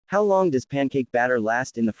How long does pancake batter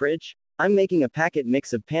last in the fridge? I'm making a packet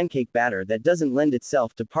mix of pancake batter that doesn't lend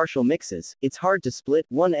itself to partial mixes. It's hard to split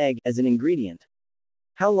one egg as an ingredient.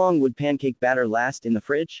 How long would pancake batter last in the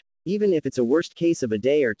fridge? Even if it's a worst case of a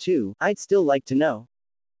day or two, I'd still like to know.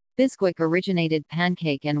 Bisquick originated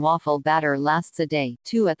pancake and waffle batter lasts a day,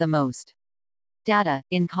 two at the most. Data: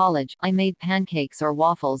 in college, I made pancakes or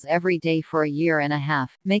waffles every day for a year and a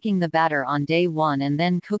half, making the batter on day 1 and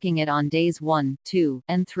then cooking it on days 1, 2,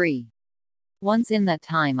 and 3. Once in that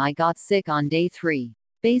time I got sick on day 3.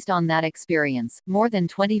 Based on that experience, more than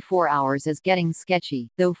 24 hours is getting sketchy,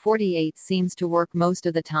 though 48 seems to work most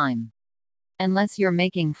of the time. Unless you're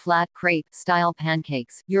making flat, crepe-style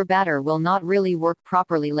pancakes, your batter will not really work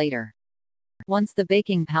properly later. Once the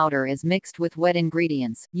baking powder is mixed with wet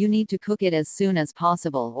ingredients, you need to cook it as soon as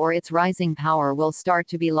possible or its rising power will start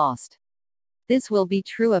to be lost. This will be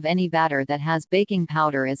true of any batter that has baking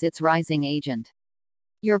powder as its rising agent.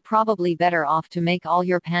 You're probably better off to make all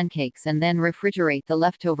your pancakes and then refrigerate the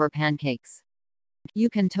leftover pancakes. You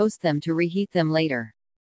can toast them to reheat them later.